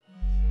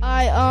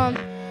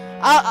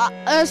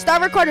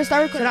Start recording.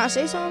 Can I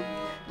say something?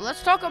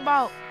 Let's talk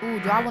about. Ooh,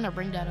 do I want to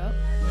bring that up?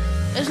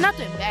 It's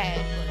nothing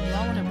bad, but do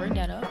I want to bring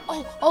that up?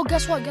 Oh,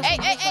 guess what?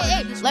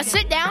 Hey. Let's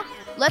sit down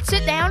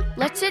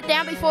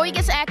before he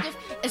gets active.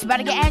 It's about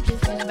to get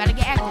active.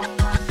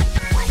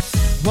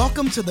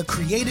 Welcome to the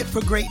Created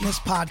for Greatness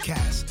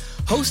podcast,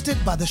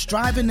 hosted by the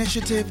Strive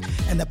Initiative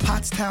and the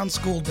Pottstown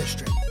School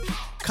District.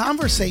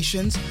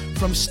 Conversations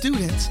from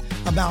students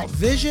about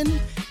vision,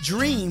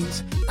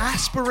 dreams,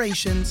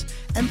 aspirations,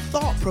 and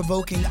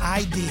thought-provoking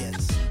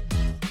ideas.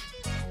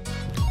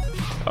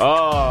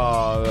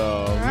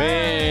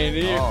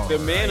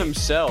 The man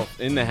himself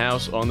in the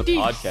house on the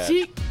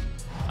podcast.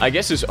 I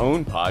guess his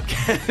own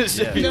podcast,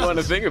 if you want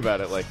to think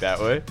about it like that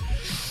way.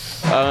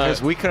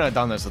 Because we couldn't have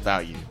done this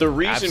without you. The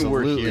reason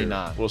Absolutely we're here,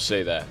 not. We'll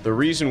say that. The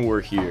reason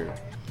we're here,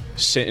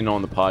 sitting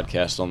on the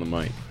podcast on the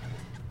mic,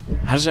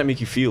 how does that make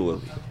you feel,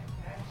 Lily?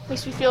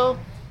 Makes me feel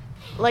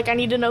like I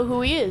need to know who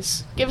he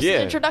is. Give us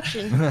an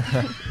introduction.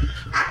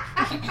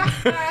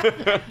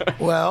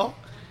 Well,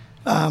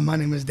 my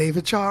name is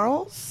David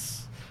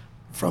Charles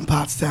from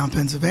Pottstown,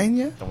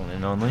 Pennsylvania. The one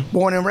and only.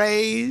 Born and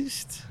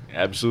raised.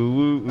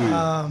 Absolutely.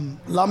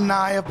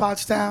 Alumni of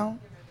Pottstown.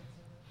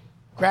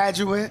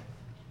 Graduate.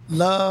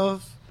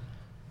 Love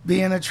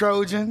being a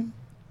Trojan.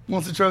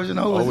 Once a Trojan,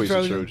 always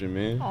a Trojan,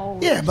 man.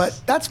 Always. Yeah,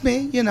 but that's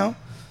me,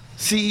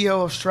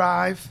 CEO of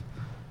Strive.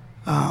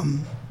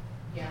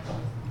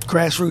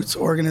 Grassroots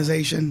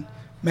organization,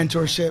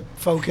 mentorship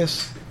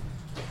focus,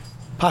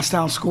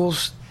 Pottstown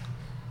Schools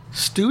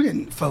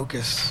student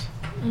focus,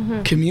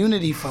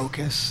 community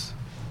focus,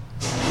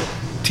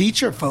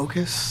 teacher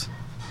focus,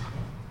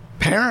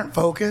 parent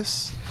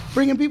focus,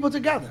 bringing people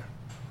together,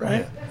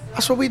 right?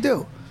 That's what we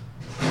do.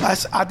 I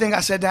think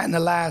I said that in the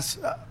last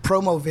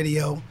promo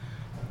video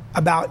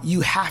about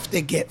you have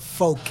to get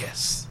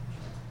focus,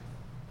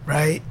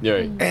 right? Yeah.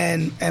 Right.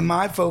 And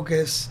my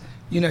focus,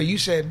 you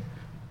said,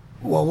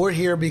 well, we're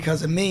here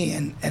because of me,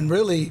 and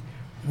really,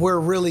 we're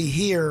really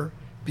here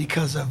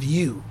because of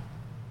you.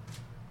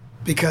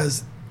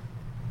 Because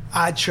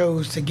I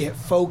chose to get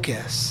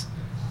focus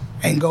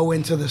and go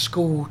into the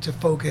school to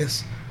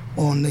focus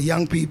on the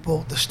young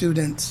people, the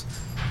students,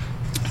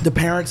 the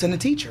parents, and the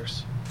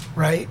teachers,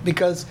 right?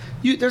 Because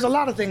there's a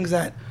lot of things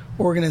that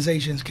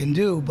organizations can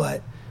do,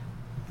 but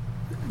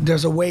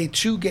there's a way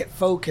to get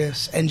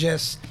focus and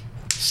just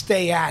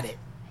stay at it,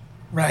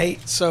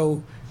 right?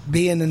 So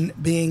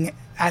being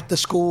at the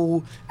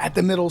school, at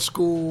the middle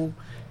school,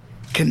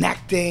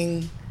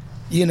 connecting,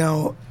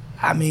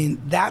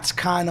 that's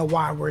kind of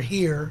why we're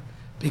here,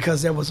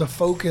 because there was a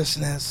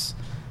focusedness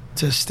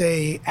to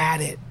stay at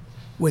it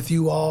with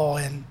you all.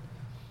 And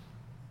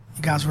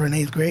you guys were in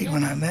 8th grade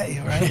when I met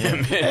you, right? Yeah,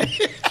 man.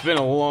 It's been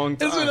a long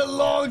time. It's been a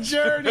long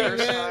journey,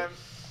 First time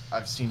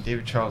I've seen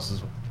David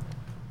Charles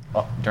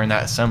during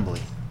that assembly.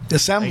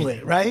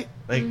 Right?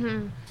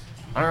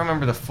 I don't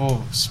remember the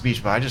full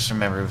speech, but I just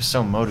remember it was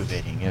so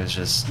motivating. It was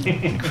just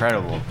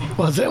incredible.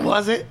 Was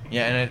it?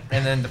 Yeah,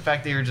 and then the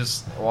fact that you were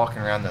just walking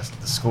around the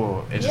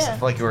school, it just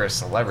felt like you were a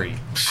celebrity.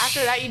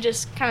 After that, you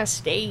just kind of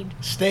stayed.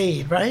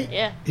 Stayed, right?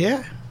 Yeah.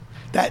 Yeah.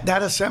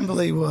 That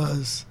assembly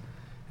was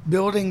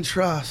building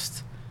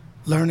trust,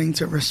 learning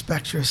to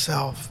respect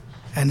yourself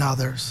and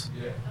others.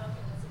 Yeah.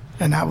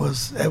 And it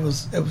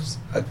was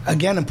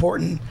again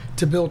important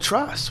to build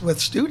trust with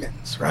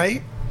students,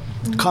 right?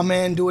 Mm-hmm. Come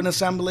in, do an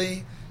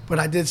assembly. But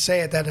I did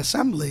say at that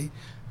assembly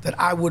that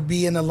I would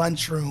be in the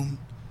lunchroom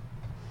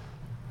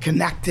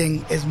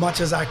connecting as much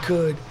as I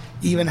could,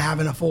 even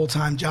having a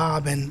full-time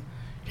job. And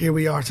here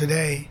we are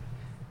today.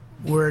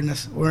 We're in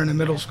the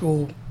middle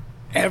school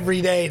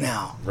every day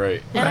now.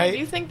 Right. And I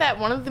do think that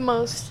one of the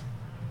most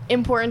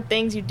important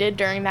things you did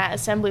during that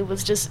assembly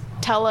was just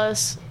tell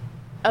us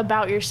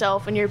about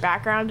yourself and your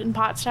background in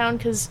Pottstown,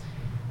 because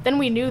then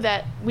we knew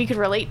that we could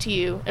relate to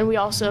you, and we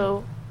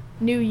also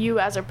knew you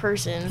as a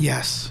person.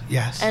 Yes.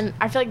 And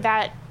I feel like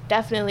that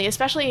definitely,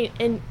 especially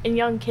in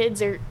young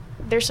kids,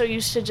 they're so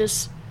used to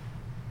just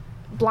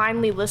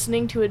blindly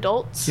listening to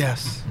adults.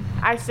 Yes.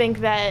 I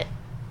think that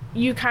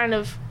you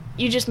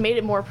just made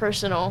it more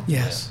personal.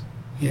 Yes.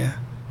 Yeah.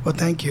 Well,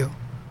 thank you.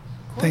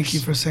 Thank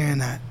you for saying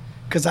that.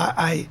 Because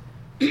I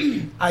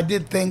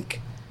did think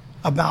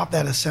about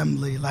that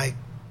assembly, like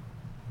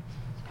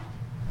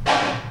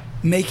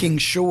making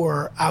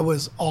sure I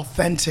was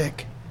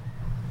authentic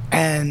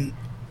and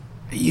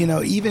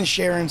even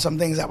sharing some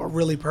things that were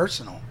really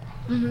personal.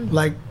 Mm-hmm.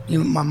 Like,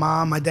 my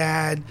mom, my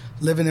dad,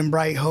 living in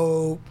Bright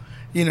Hope,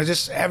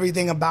 just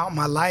everything about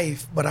my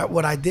life. But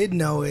what I did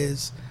know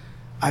is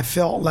I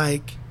felt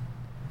like,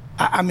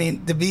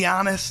 to be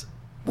honest,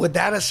 with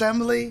that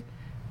assembly,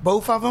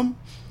 both of them,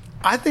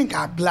 I think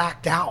I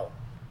blacked out.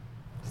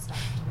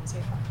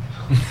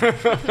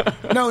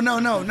 No.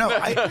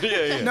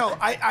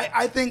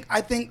 I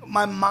think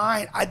my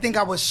mind, I think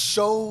I was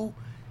so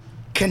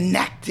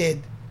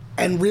connected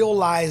and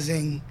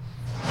realizing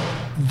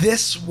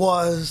this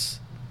was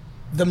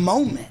the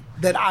moment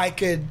that I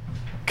could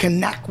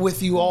connect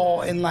with you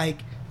all in 7th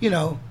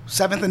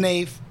and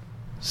 8th,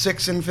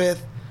 6th and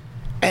 5th,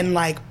 and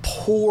like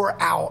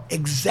pour out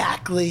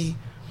exactly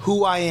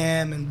who I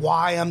am and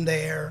why I'm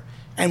there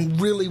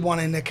and really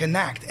wanting to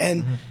connect.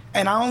 And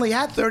and I only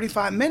had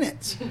 35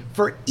 minutes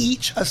for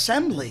each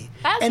assembly.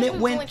 And it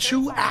went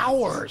 2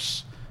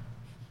 hours.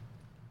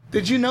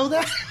 Did you know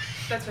that?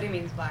 That's what he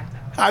means, blacked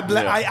out.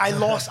 I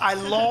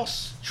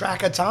lost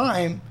track of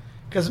time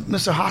because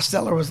Mr.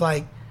 Hosteller was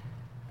like,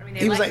 I mean,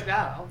 they let you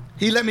go.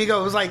 he let me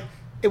go.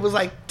 It was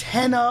like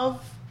 10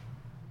 of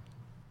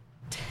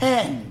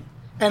 10,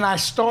 and I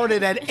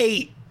started at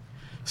 8.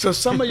 So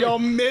some of y'all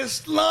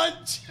missed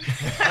lunch.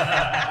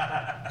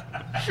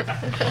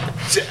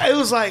 It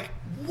was like,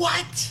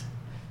 what?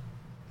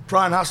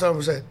 Brian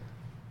Hosteller said,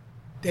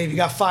 Dave, you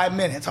got 5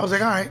 minutes. I was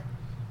like, all right.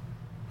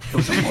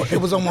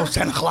 It was almost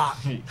 10 o'clock.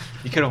 You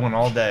could have went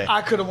all day.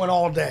 I could have went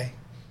all day.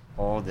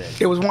 All day.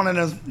 It was one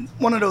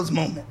of those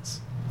moments.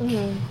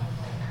 Mm-hmm.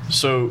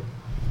 So,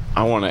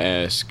 I want to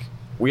ask.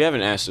 We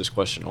haven't asked this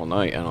question all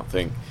night. I don't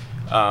think.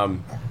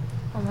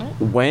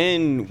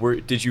 When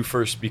did you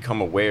first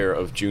become aware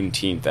of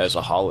Juneteenth as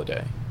a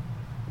holiday,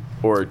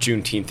 or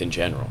Juneteenth in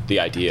general? The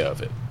idea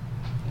of it.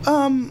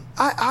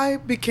 I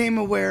became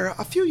aware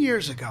a few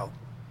years ago.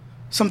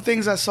 Some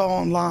things I saw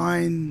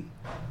online,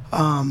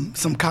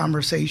 some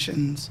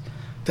conversations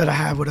that I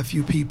had with a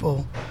few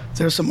people.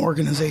 There's some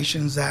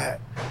organizations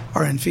that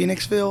are in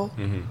Phoenixville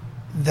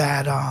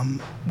that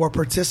were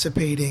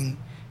participating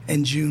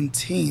in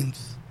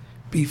Juneteenth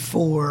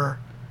before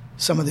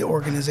some of the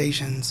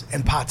organizations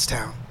in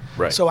Pottstown.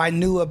 Right. So I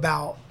knew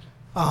about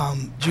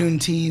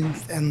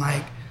Juneteenth and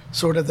like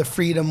sort of the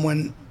freedom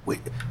when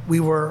we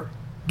were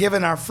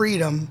given our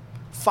freedom.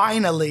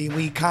 Finally,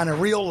 we kind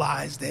of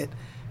realized it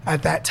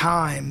at that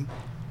time,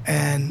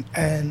 and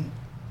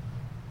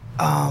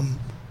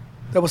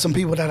there were some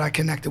people that I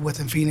connected with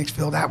in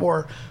Phoenixville that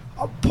were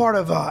a part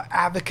of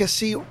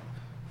advocacy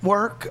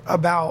work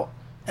about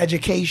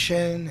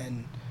education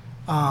and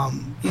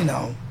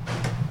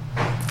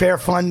fair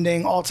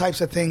funding, all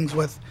types of things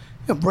with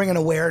bringing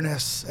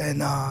awareness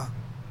and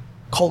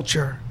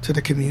culture to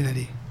the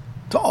community,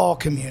 to all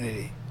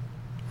community,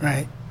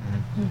 right?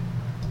 Mm-hmm.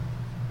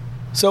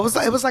 So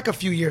it was like a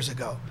few years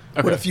ago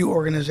with a few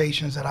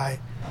organizations that I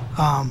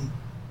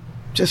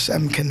just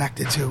am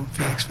connected to,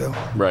 Phoenixville.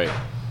 Right.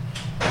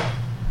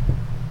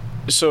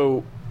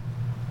 So,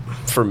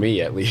 for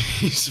me at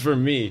least,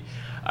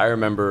 I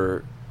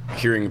remember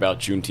hearing about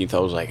Juneteenth. I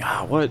was like,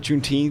 what,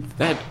 Juneteenth?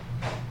 That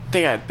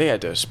they had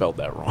to have spelled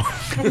that wrong.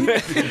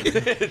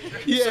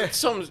 Yeah.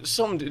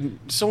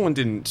 Someone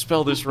didn't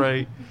spell this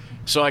right.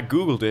 So I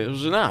Googled it. It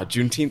was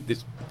Juneteenth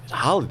is a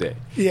holiday.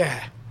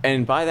 Yeah.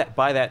 And by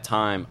that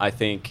time, I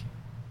think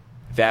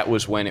that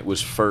was when it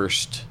was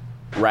first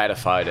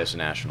ratified as a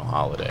national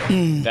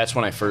holiday. That's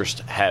when I first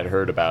had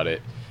heard about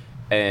it,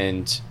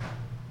 and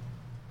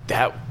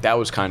that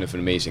was kind of an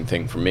amazing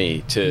thing for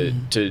me to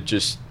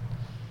just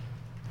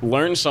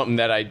learn something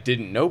that I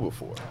didn't know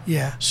before.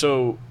 Yeah.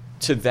 So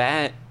to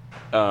that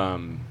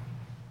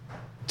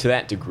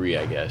degree,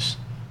 I guess,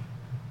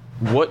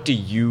 what do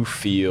you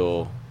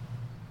feel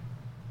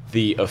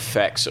the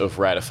effects of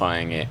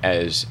ratifying it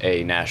as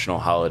a national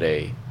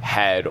holiday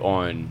had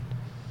on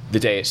the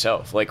day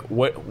itself? Like,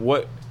 what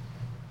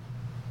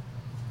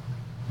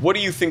do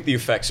you think the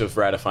effects of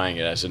ratifying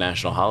it as a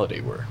national holiday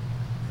were?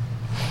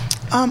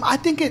 I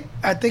think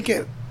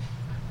it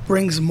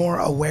brings more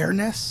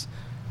awareness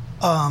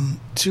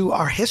to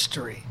our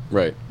history,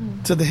 Right.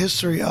 to the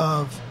history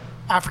of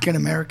African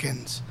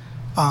Americans,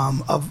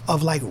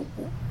 of like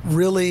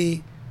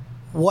really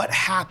what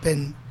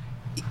happened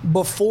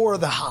before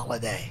the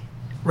holiday,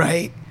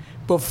 right?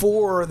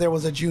 Before there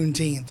was a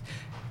Juneteenth,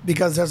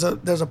 because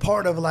there's a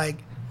part of like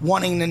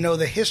wanting to know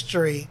the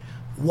history.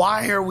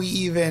 Why are we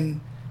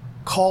even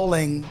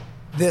calling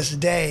this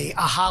day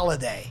a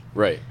holiday?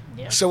 Right.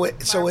 Yeah.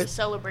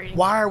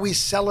 Why are we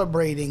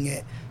celebrating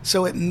it?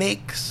 So it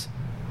makes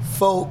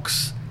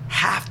folks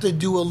have to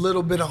do a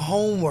little bit of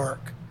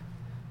homework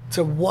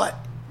to what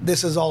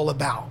this is all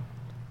about.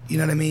 You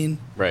know what I mean?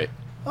 Right.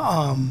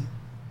 I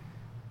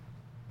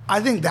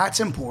think that's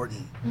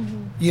important.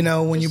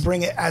 When you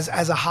bring it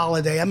as a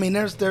holiday. I mean,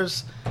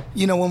 there's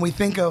when we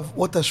think of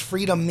what does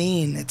freedom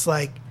mean, it's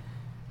like,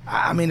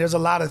 I mean, there's a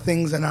lot of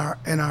things in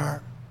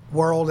our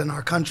world, in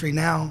our country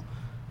now,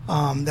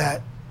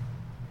 that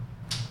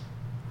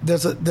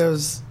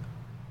there's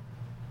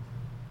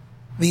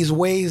these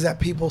ways that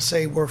people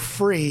say we're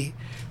free,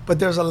 but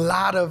there's a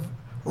lot of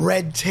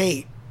red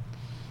tape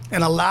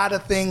and a lot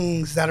of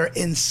things that are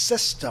in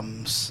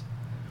systems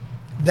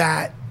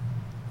that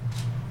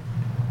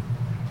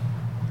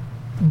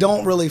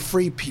don't really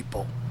free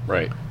people.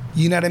 Right.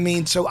 You know what I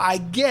mean? So I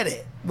get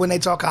it when they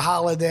talk a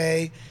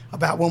holiday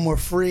about when we're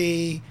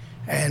free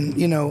and,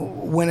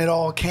 when it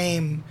all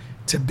came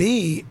to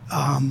be.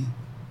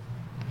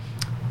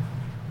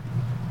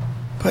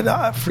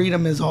 But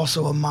freedom is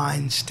also a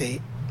mind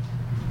state.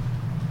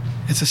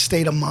 It's a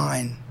state of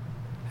mind.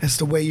 It's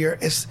the way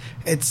it's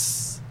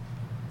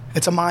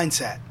a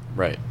mindset.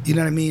 Right. You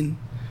know what I mean?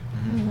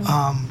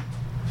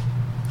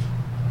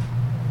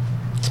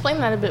 Explain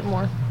that a bit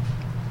more.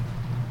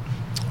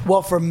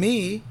 Well, for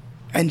me,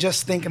 and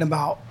just thinking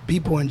about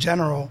people in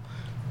general,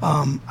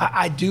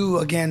 I do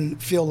again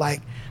feel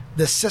like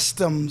the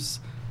systems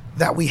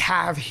that we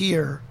have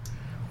here,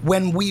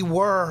 when we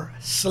were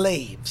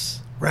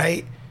slaves,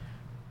 right?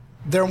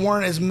 There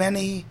weren't as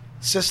many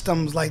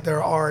systems like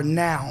there are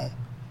now,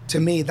 to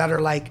me, that are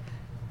like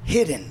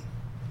hidden,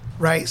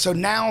 right? So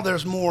now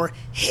there's more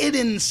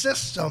hidden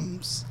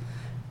systems.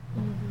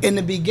 In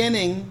the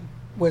beginning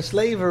with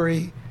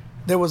slavery,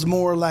 there was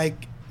more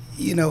like,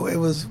 it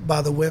was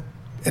by the whip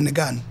and the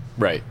gun.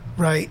 Right.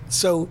 Right.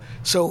 So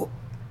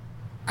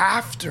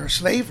after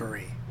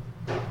slavery,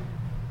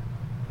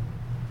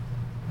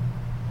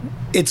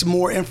 it's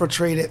more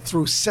infiltrated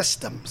through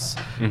systems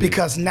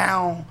because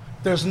now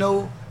there's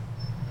no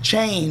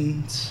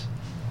chains,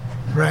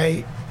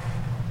 right?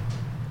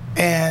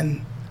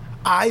 And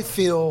I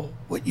feel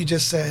what you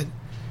just said,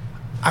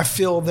 I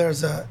feel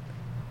there's a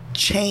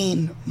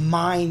chain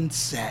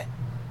mindset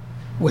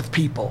with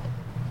people,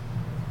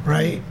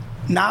 right?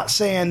 Not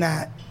saying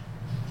that,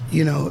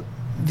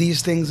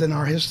 these things in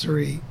our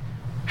history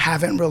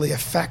haven't really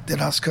affected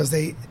us, because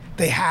they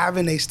have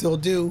and they still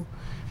do,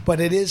 but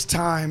it is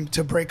time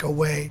to break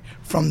away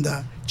from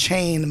the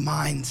chain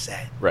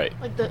mindset. Right.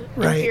 Like the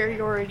Right.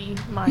 inferiority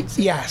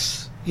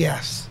mindset.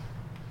 Yes.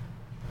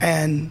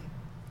 And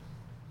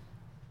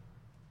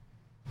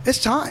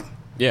it's time.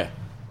 Yeah.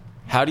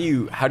 How do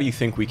you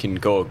think we can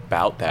go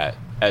about that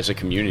as a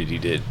community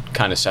to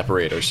kind of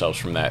separate ourselves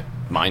from that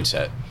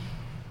mindset?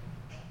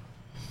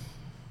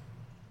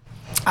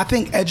 I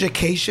think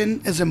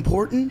education is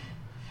important.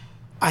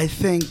 I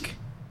think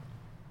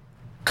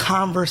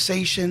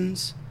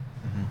conversations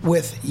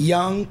with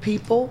young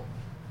people,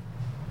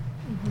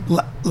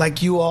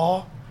 like you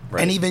all,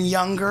 Right. and even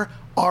younger,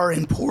 are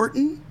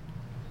important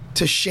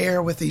to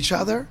share with each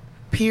other,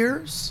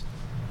 peers.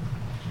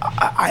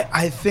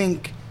 I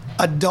think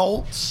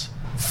adults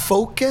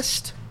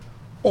focused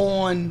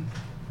on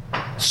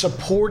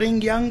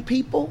supporting young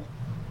people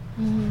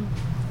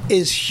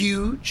is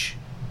huge.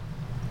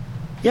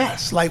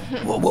 Yes, like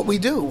what we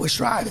do with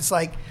Strive. It's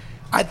like,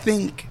 I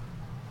think,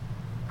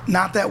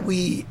 not that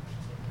we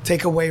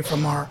take away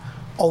from our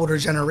older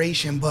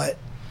generation, but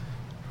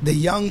the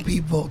young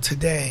people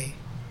today,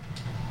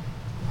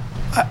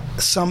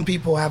 some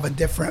people have a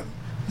different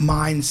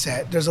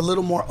mindset. There's a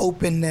little more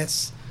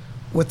openness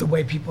with the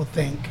way people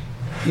think,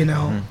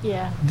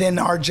 Yeah. than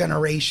our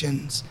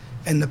generations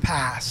in the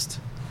past.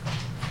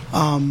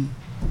 I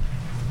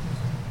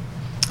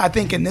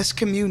think in this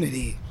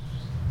community,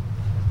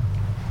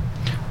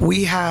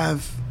 we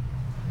have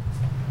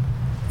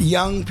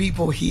young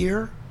people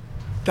here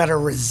that are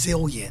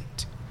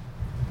resilient,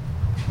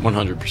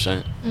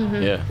 100%.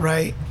 Yeah.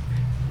 right?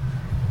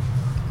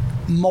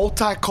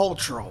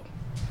 Multicultural.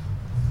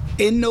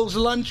 In those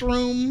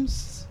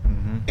lunchrooms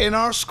in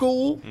our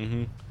school,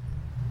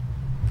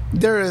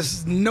 there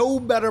is no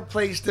better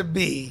place to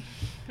be.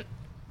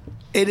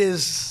 It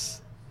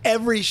is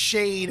every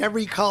shade,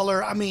 every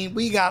color. I mean,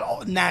 we got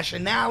all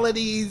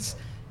nationalities,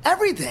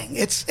 everything.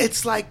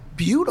 It's like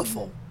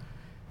beautiful.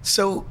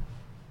 So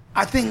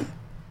I think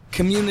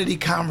community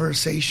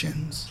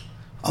conversations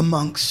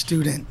amongst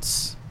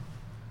students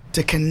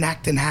to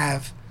connect and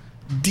have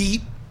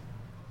deep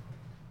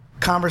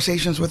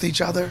conversations with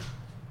each other.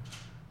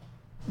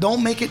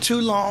 Don't make it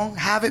too long.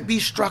 Have it be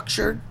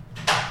structured.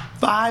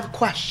 5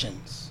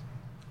 questions,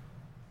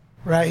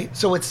 right?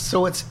 So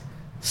it's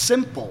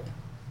simple.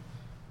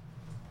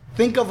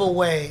 Think of a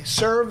way,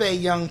 survey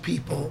young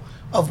people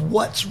of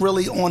what's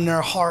really on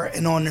their heart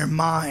and on their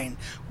mind.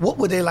 What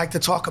would they like to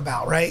talk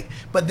about, right?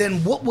 But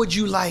then what would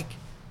you like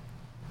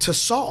to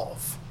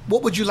solve?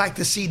 What would you like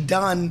to see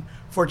done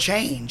for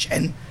change?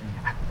 And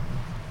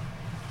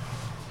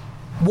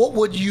what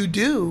would you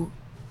do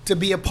to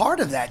be a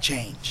part of that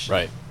change?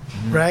 Right.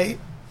 Right?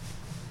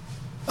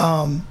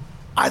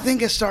 I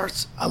think it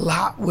starts a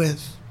lot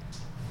with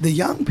the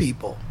young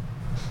people.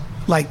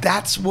 Like,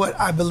 that's what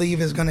I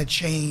believe is going to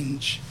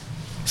change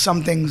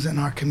some things in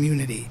our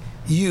community.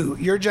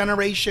 Your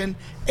generation,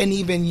 and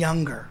even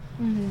younger,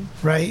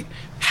 right?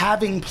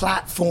 Having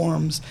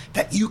platforms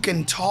that you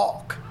can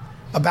talk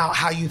about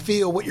how you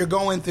feel, what you're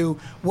going through,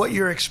 what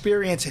you're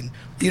experiencing.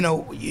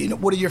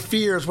 What are your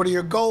fears? What are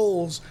your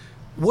goals?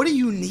 What do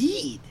you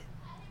need?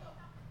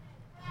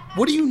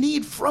 What do you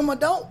need from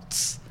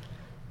adults?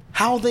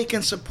 How they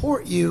can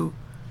support you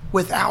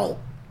without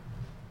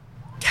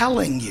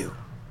telling you.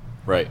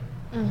 Right.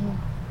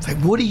 It's like,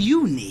 what do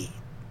you need?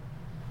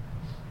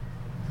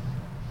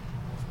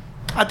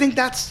 I think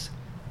that's,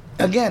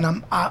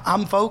 again,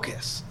 I'm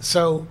focused.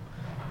 So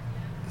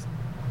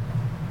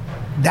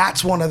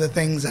that's one of the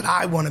things that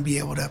I want to be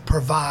able to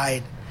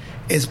provide,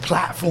 is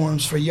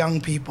platforms for young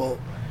people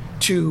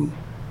to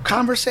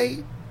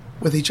conversate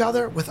with each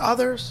other, with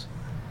others,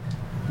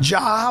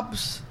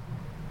 jobs,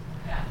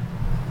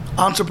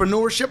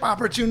 entrepreneurship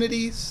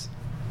opportunities,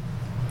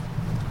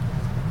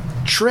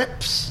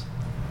 trips,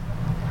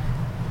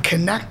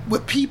 connect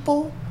with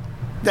people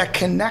that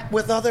connect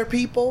with other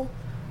people,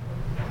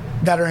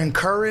 that are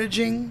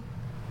encouraging,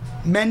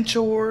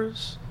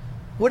 mentors,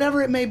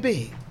 whatever it may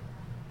be.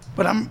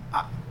 But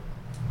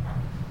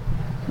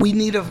we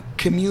need a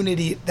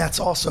community that's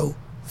also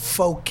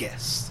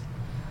focused.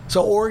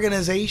 So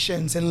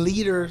organizations and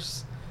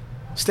leaders,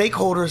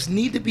 stakeholders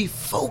need to be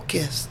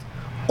focused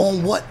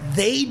on what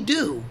they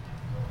do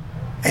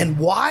and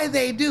why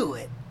they do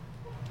it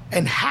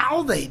and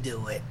how they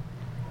do it,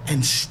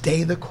 and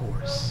stay the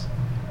course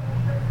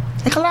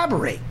and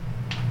collaborate.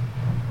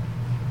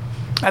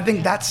 I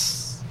think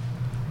that's,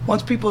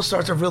 once people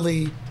start to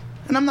really,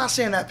 and I'm not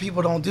saying that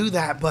people don't do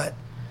that, but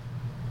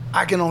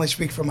I can only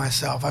speak for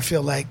myself. I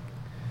feel like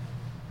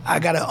I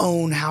got to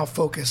own how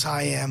focused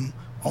I am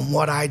on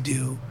what I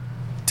do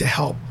to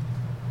help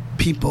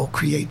people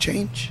create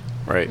change.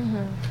 Right.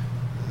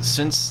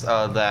 Since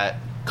that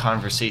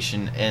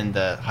conversation in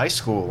the high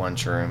school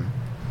lunchroom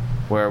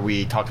where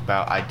we talked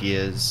about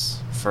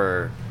ideas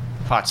for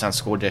Pottstown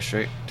School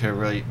District to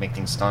really make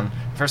things done,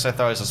 first I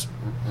thought it was just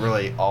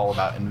really all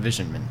about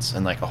envisionments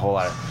and like a whole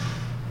lot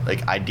of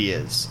like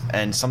ideas,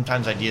 and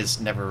sometimes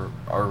ideas never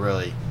are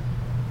really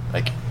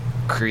like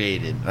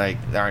created, like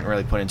they aren't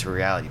really put into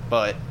reality.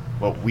 But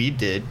what we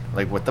did,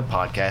 like with the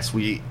podcast,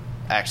 we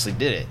actually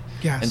did it.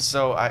 Yes. And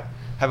so I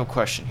have a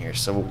question here.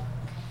 So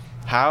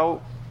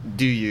how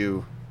do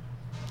you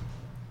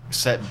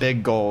set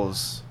big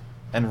goals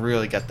and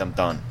really get them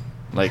done,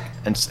 like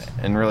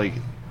and really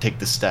take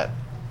the step?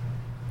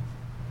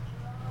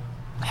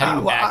 How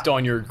do you act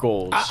on your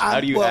goals? How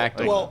do you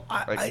act on Well,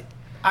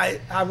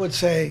 I would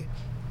say,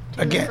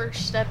 again, the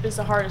first step is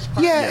the hardest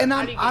part. yeah, and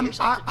How do you get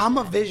yourself to do I'm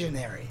a that?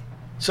 visionary.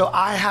 So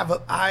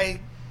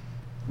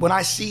when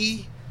I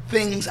see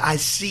things, I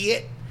see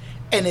it,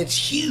 and it's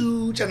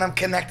huge, and I'm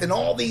connecting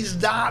all these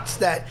dots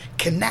that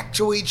connect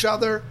to each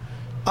other.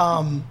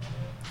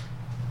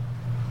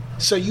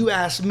 So you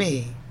ask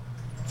me,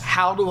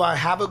 how do I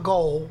have a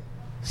goal,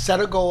 set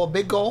a goal, a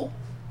big goal,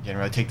 You can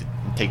really take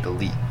the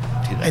leap to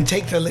that. and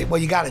take the leap?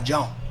 Well, you got to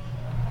jump.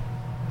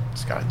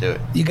 Just gotta do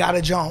it. You got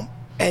to jump,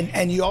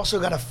 and you also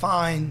got to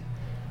find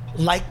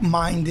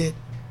like-minded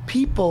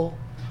people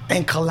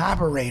and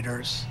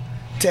collaborators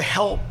to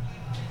help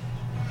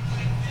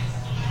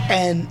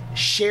and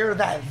share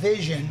that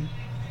vision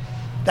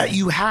that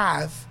you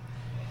have,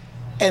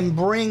 and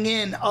bring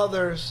in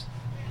others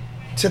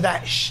to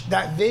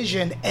that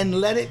vision,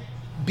 and let it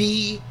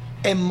be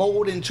and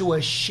mold into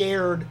a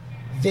shared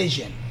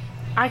vision.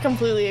 I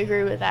completely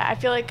agree with that. I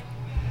feel like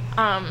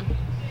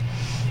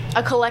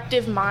a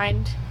collective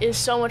mind is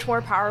so much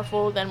more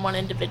powerful than one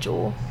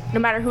individual, no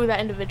matter who that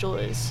individual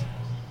is.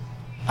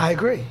 I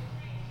agree.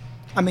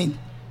 I mean,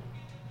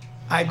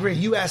 I agree.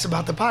 You asked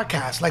about the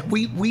podcast. Like,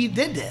 we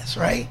did this,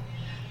 right?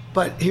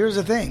 But here's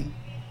the thing.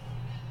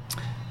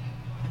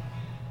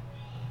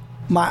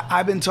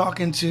 I've been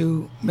talking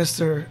to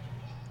Mr.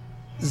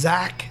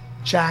 Zach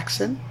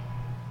Jackson.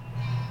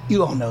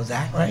 You all know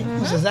Zach, right?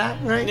 Mr. Zach,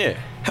 right? Yeah.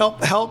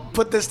 Help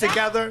put this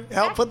together.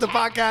 Help put the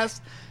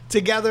podcast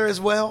together as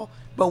well.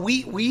 But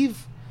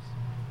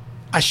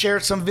I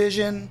shared some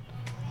vision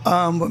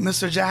with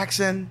Mr.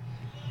 Jackson,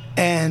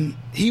 and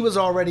he was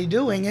already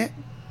doing it,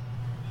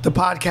 the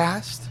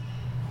podcast,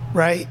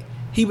 right?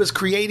 He was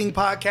creating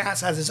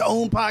podcasts, has his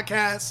own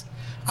podcast.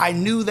 I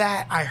knew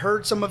that. I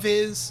heard some of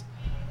his.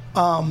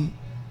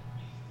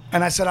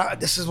 And I said,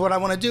 this is what I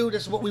want to do.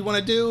 This is what we want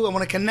to do. I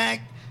want to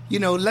connect.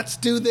 Let's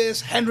do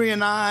this. Henry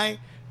and I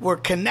were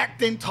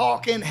connecting,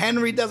 talking.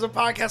 Henry does a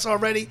podcast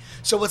already.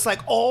 So it's like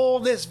all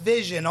this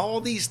vision,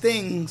 all these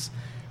things,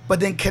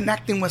 but then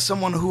connecting with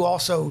someone who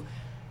also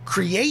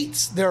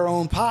creates their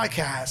own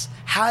podcast,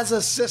 has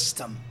a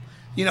system,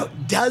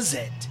 does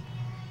it,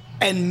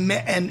 and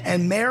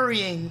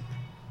marrying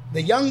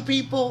the young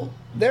people,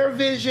 their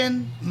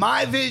vision,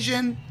 my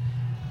vision,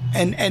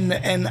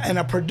 and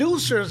a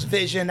producer's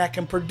vision that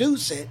can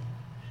produce it.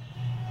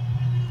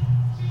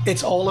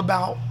 It's all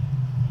about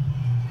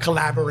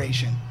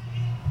collaboration.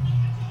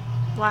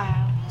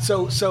 Wow.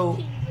 So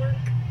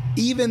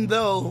even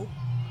though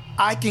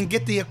I can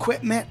get the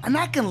equipment and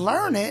I can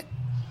learn it,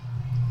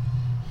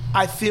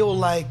 I feel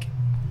like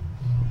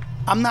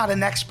I'm not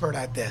an expert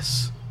at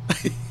this.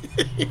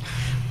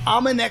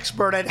 I'm an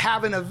expert at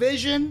having a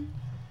vision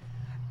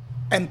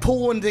and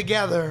pulling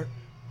together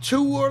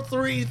 2 or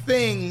 3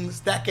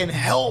 things that can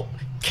help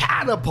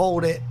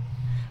catapult it,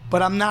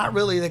 but I'm not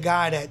really the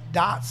guy that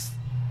dots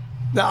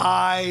the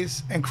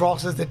I's and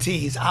crosses the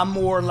T's. I'm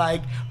more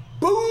like,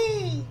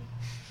 boom,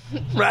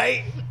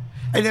 right?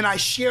 And then I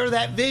share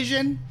that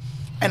vision,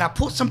 and I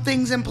put some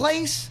things in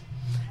place,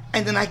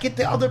 and then I get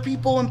the other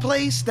people in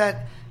place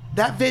that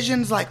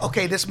vision's like,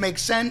 okay, this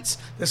makes sense.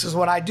 This is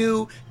what I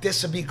do.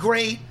 This would be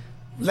great.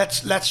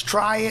 Let's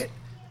try it,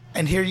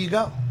 and here you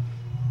go.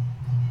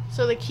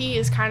 So the key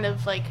is kind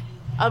of like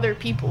other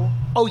people.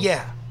 Oh,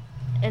 yeah.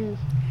 And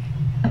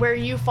where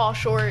you fall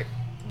short,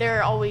 there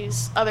are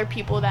always other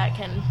people that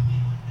can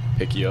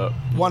pick you up.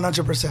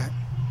 100%.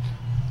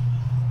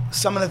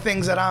 Some of the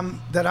things that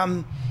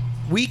I'm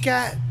weak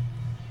at,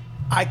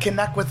 I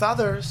connect with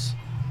others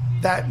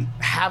that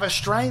have a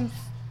strength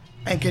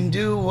and can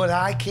do what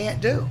I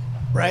can't do,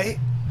 right?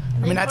 I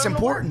mean, that's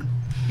important.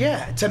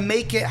 Yeah, to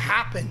make it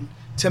happen,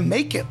 to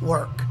make it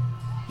work,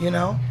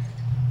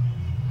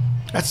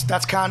 That's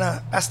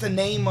the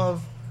name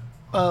of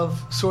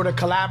sort of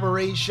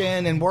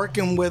collaboration and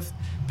working with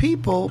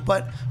people,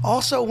 but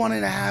also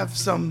wanting to have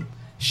some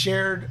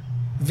shared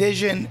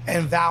vision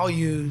and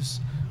values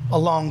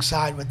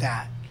alongside with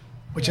that,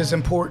 which is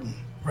important,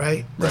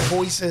 right? The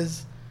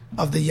voices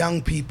of the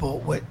young people,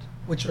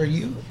 which are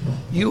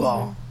you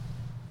all.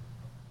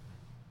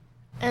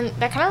 And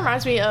that kind of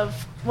reminds me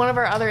of one of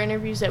our other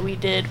interviews that we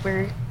did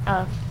where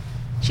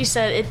she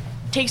said it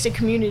takes a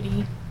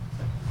community.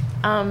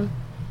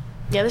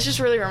 This just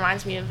really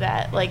reminds me of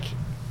that. Like,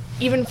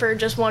 even for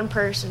just one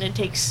person, it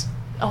takes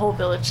a whole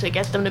village to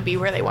get them to be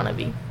where they want to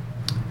be.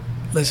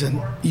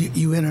 Listen,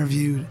 you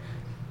interviewed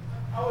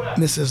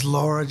Mrs.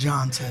 Laura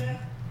Johnson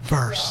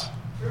first.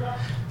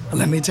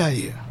 Let me tell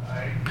you,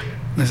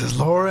 Mrs.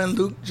 Laura and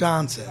Luke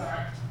Johnson,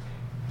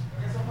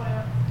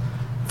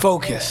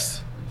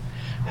 focused,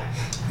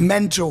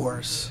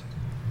 mentors,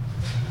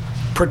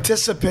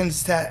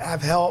 participants that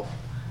have helped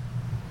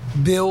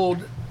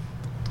build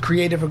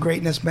Creative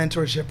Greatness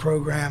Mentorship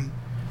Program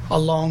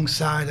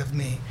alongside of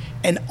me,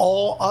 and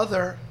all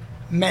other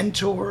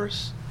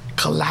mentors,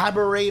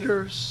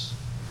 collaborators.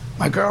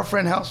 My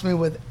girlfriend helps me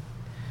with,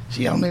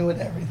 she helped me with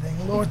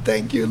everything. Lord,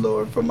 thank you,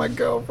 Lord, for my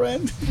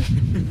girlfriend.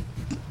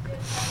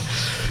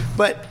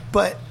 But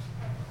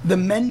the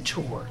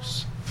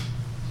mentors,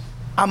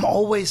 I'm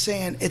always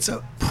saying it's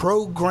a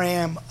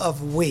program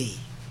of we,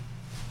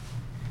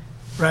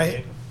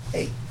 right?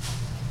 Hey,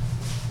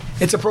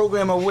 it's a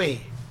program of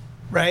we,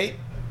 right?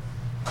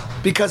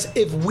 Because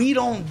if we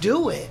don't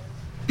do it,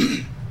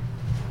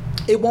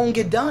 it won't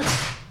get done.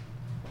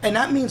 And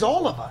that means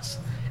all of us.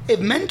 If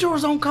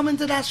mentors don't come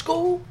into that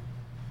school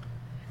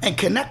and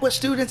connect with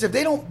students, if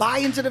they don't buy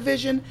into the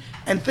vision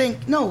and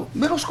think, no,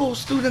 middle school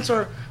students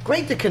are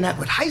great to connect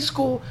with, high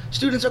school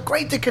students are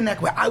great to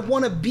connect with, I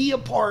want to be a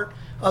part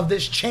of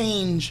this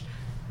change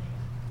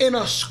in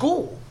a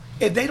school.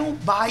 If they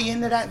don't buy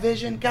into that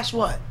vision, guess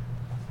what?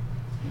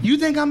 You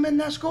think I'm in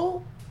that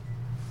school?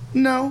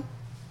 No,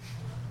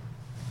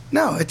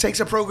 it takes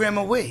a program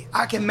of we.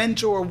 I can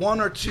mentor 1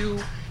 or 2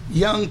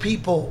 young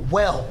people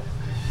well,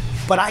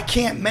 but I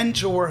can't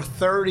mentor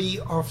 30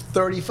 or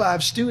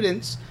 35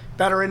 students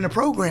that are in the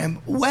program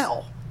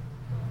well.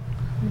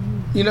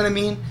 You know what I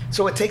mean?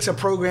 So it takes a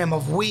program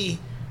of we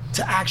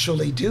to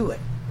actually do it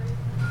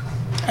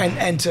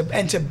and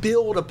to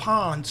build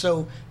upon.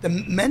 So the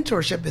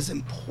mentorship is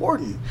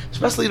important,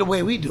 especially the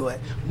way we do it.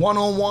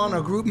 One-on-one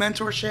or group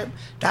mentorship,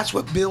 that's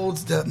what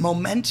builds the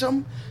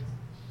momentum,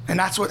 and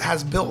that's what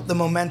has built the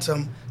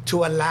momentum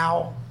to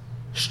allow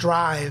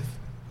Strive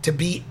to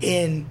be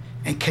in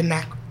and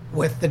connect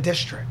with the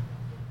district.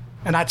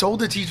 And I told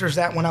the teachers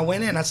that when I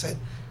went in, I said,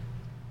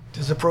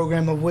 this is a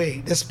program of we.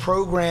 This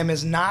program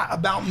is not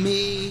about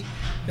me.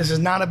 This is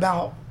not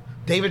about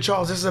David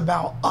Charles. This is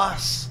about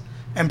us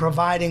and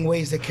providing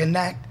ways to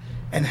connect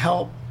and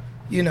help,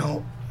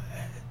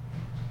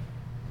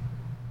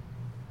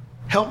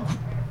 help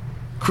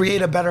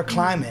create a better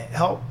climate,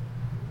 help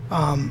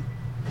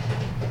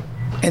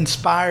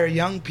inspire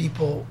young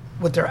people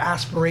with their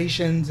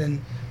aspirations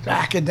and their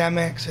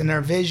academics and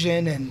their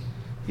vision and,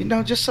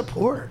 just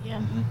support.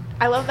 Yeah.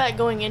 I love that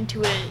going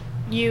into it,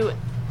 you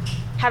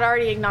had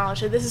already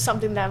acknowledged that this is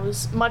something that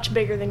was much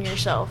bigger than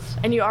yourself,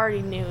 and you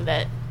already knew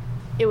that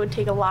it would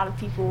take a lot of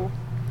people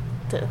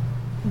to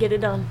get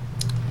it done.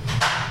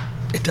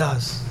 It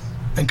does.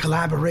 And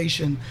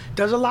collaboration.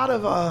 There's a lot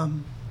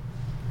of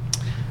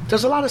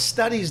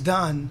studies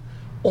done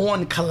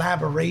on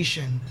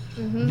collaboration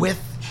with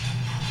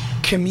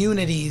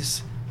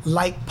communities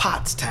like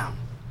Pottstown,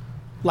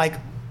 like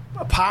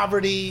a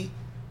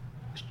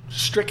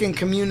poverty-stricken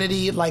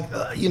community, like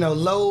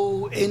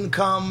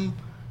low-income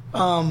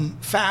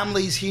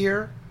families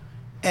here,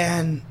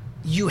 and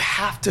you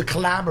have to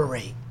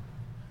collaborate.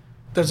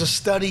 There's a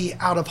study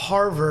out of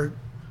Harvard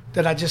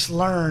that I just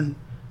learned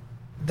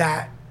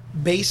that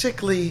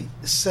basically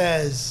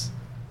says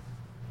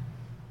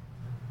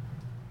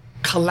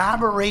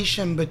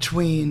collaboration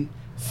between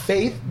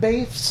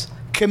faith-based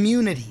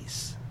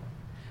communities,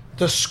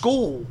 the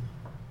school,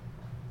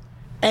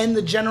 and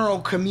the general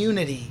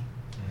community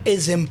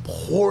is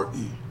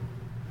important.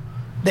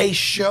 They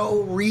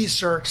show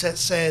research that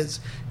says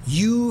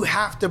you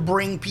have to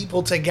bring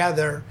people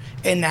together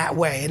in that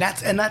way,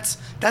 and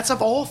that's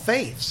of all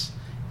faiths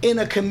in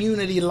a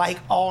community like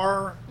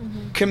our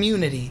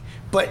community.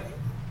 But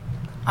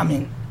I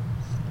mean,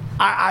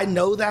 I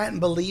know that and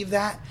believe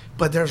that,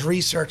 but there's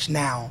research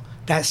now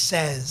that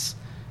says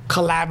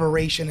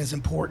collaboration is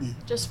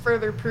important. Just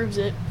further proves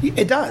it.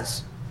 It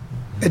does.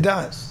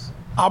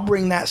 I'll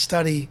bring that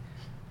study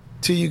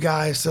to you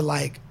guys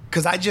to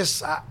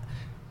because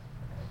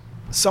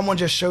someone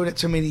just showed it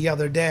to me the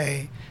other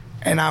day,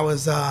 and I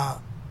was, I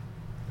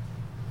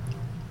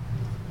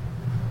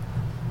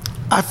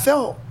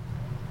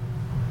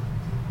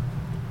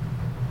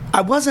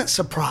wasn't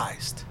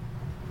surprised.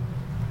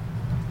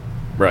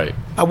 Right.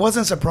 I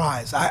wasn't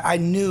surprised. I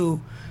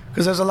knew,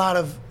 because there's a lot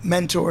of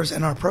mentors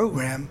in our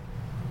program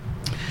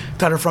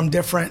that are from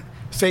different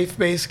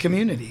faith-based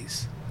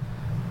communities.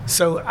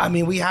 So I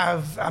mean,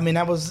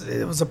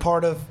 it was a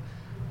part of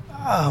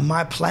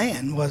my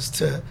plan was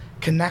to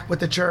connect with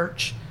the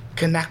church,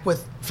 connect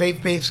with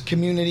faith-based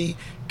community,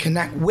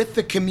 connect with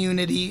the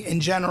community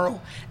in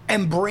general,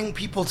 and bring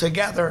people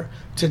together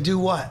to do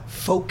what?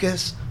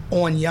 Focus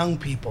on young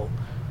people.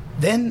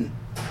 Then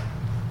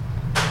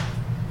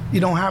you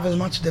don't have as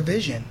much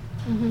division.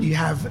 Mm-hmm. You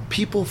have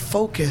people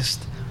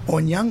focused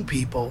on young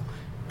people,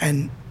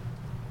 and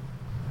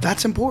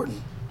that's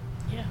important.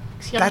 Yeah.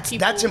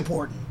 That's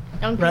important.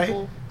 Young right?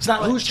 people. It's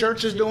not whose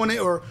church is doing it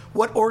or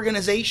what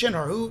organization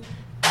or who.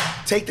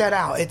 Take that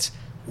out. It's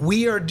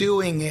we are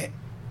doing it,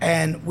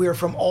 and we're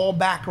from all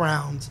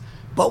backgrounds,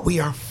 but we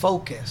are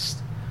focused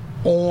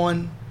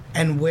on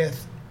and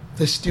with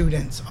the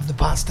students of the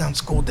Pottstown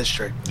School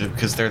District.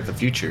 Because they're the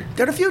future.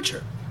 They're the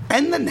future.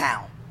 And the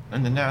now.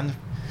 And the now.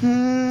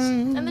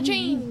 And the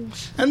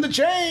change. And the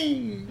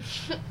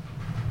change.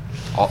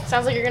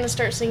 Sounds like you're going to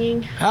start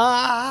singing.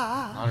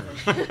 Ah.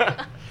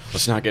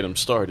 Let's not get them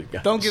started,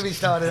 guys. Don't get me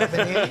started up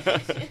in here.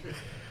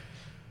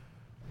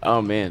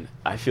 Oh, man.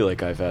 I feel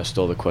like I've asked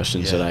all the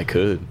questions that I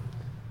could.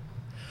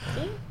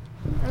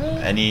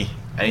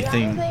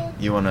 Anything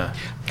you want to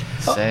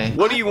say?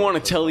 What do you want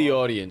to tell the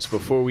audience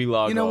before we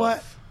log off? You know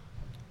what?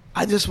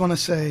 I just want to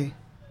say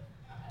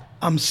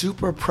I'm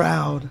super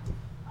proud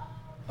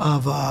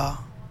of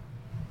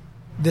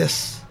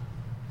this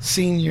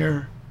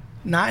senior,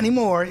 not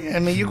anymore. I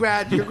mean, you're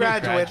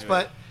graduates,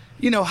 but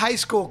high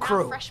school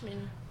crew.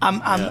 Freshman.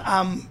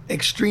 I'm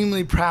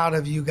extremely proud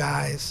of you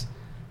guys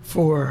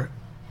for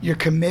your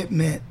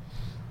commitment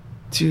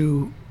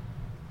to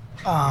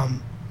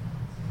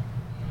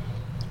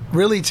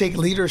really take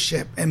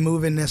leadership and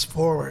moving this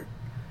forward.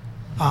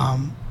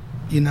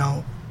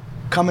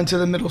 Coming to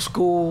the middle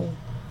school,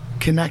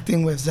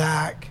 connecting with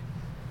Zach,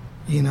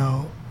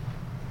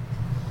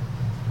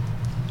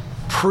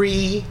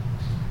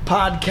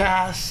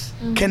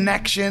 pre-podcast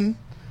connection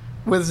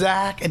with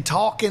Zach and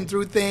talking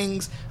through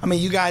things. I mean,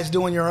 you guys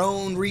doing your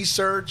own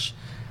research.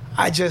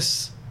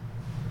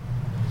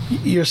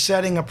 You're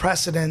setting a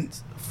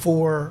precedent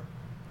for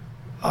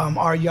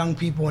our young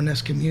people in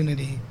this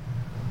community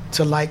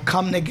to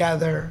come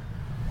together,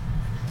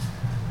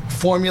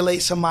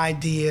 formulate some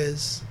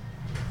ideas,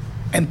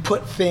 and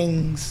put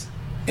things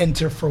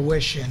into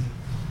fruition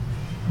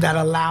that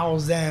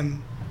allows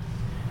them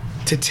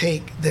to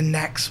take the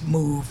next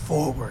move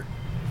forward,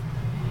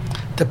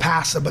 to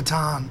pass the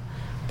baton.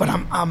 But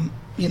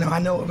I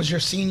know it was your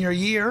senior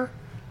year,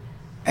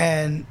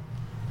 and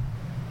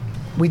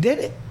we did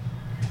it.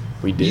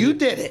 We did. You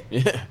did it.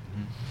 Yeah.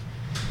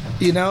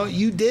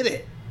 You did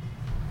it.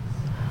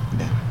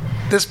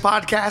 This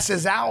podcast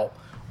is out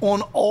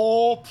on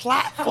all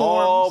platforms.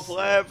 All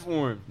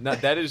platforms. Now,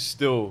 that is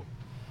still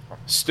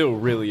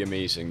really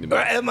amazing to me.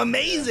 I'm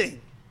amazing.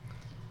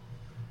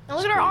 And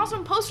look at our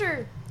awesome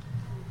poster.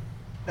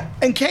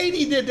 And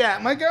Katie did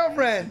that, my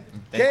girlfriend.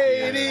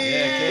 Thank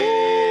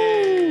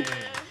Katie.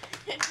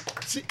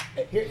 See,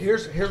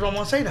 here's what I want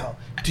to say though.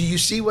 Do you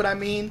see what I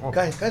mean? Go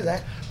ahead,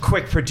 Zach.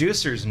 Quick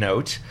producer's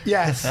note.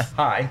 Yes.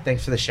 Hi,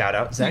 thanks for the shout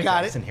out. Zach You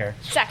got Jackson it. here.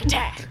 Zach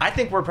Attack. I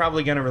think we're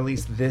probably going to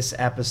release this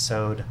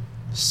episode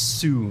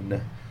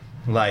soon.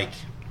 Like,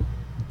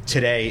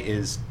 today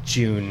is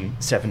June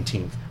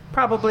 17th.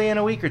 Probably in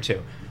a week or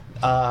two.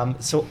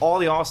 So all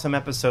the awesome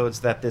episodes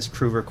that this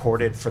crew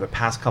recorded for the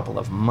past couple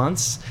of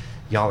months,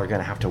 y'all are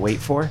going to have to wait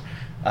for.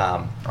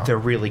 They're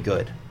really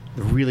good.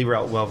 They're really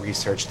well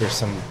researched. There's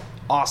some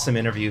awesome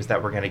interviews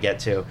that we're going to get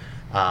to.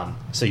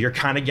 So you're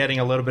kind of getting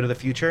a little bit of the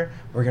future.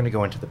 We're going to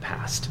go into the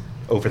past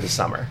over the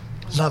summer.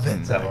 Love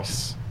it. So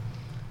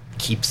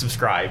keep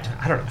subscribed.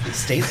 I don't know.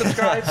 Stay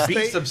subscribed.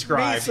 Be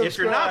subscribed. If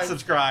you're not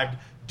subscribed,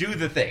 do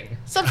the thing.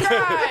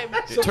 Subscribe.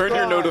 Turn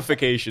your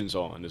notifications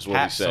on is what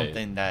Have we say.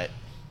 something that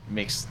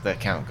makes the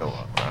count go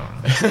up.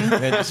 I don't know.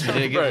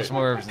 It gives us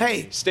more.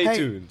 Hey, Stay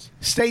tuned.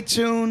 Stay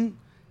tuned.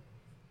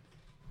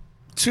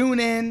 Tune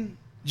in.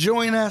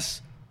 Join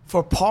us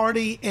for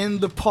Party in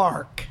the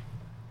Park.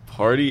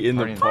 Party in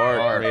the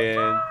park,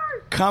 man.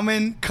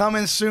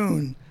 Coming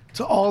soon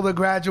to all the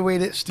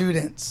graduated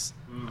students.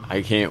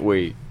 I can't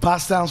wait.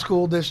 Pottstown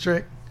School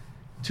District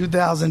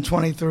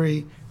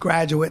 2023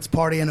 graduates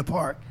Party in the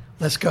Park.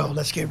 Let's go.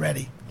 Let's get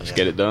ready. Let's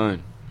get it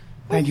done.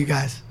 Thank you,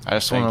 guys. I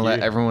just want to Thank let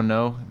you. everyone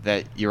know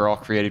that you're all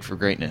created for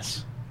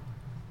greatness.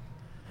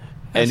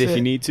 And That's if it.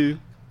 you need to,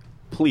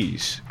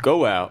 please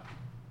go out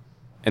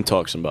and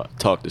talk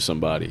to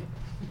somebody.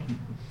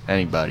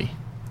 Anybody.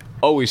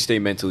 Always stay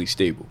mentally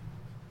stable.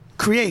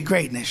 Create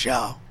greatness,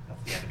 y'all.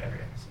 Same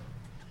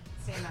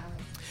Alex.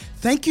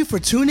 Thank you for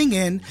tuning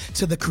in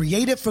to the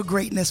Creative for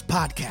Greatness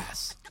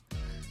podcast.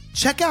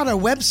 Check out our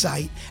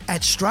website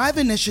at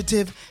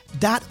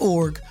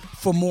striveinitiative.org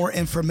for more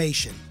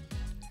information.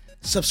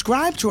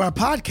 Subscribe to our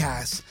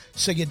podcast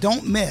so you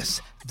don't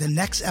miss the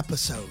next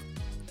episode.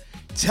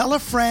 Tell a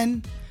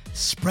friend,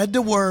 spread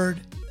the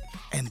word,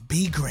 and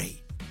be great.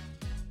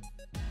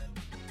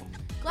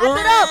 Clap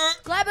it up.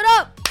 Clap it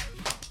up.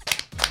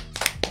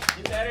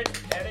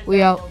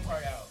 We out.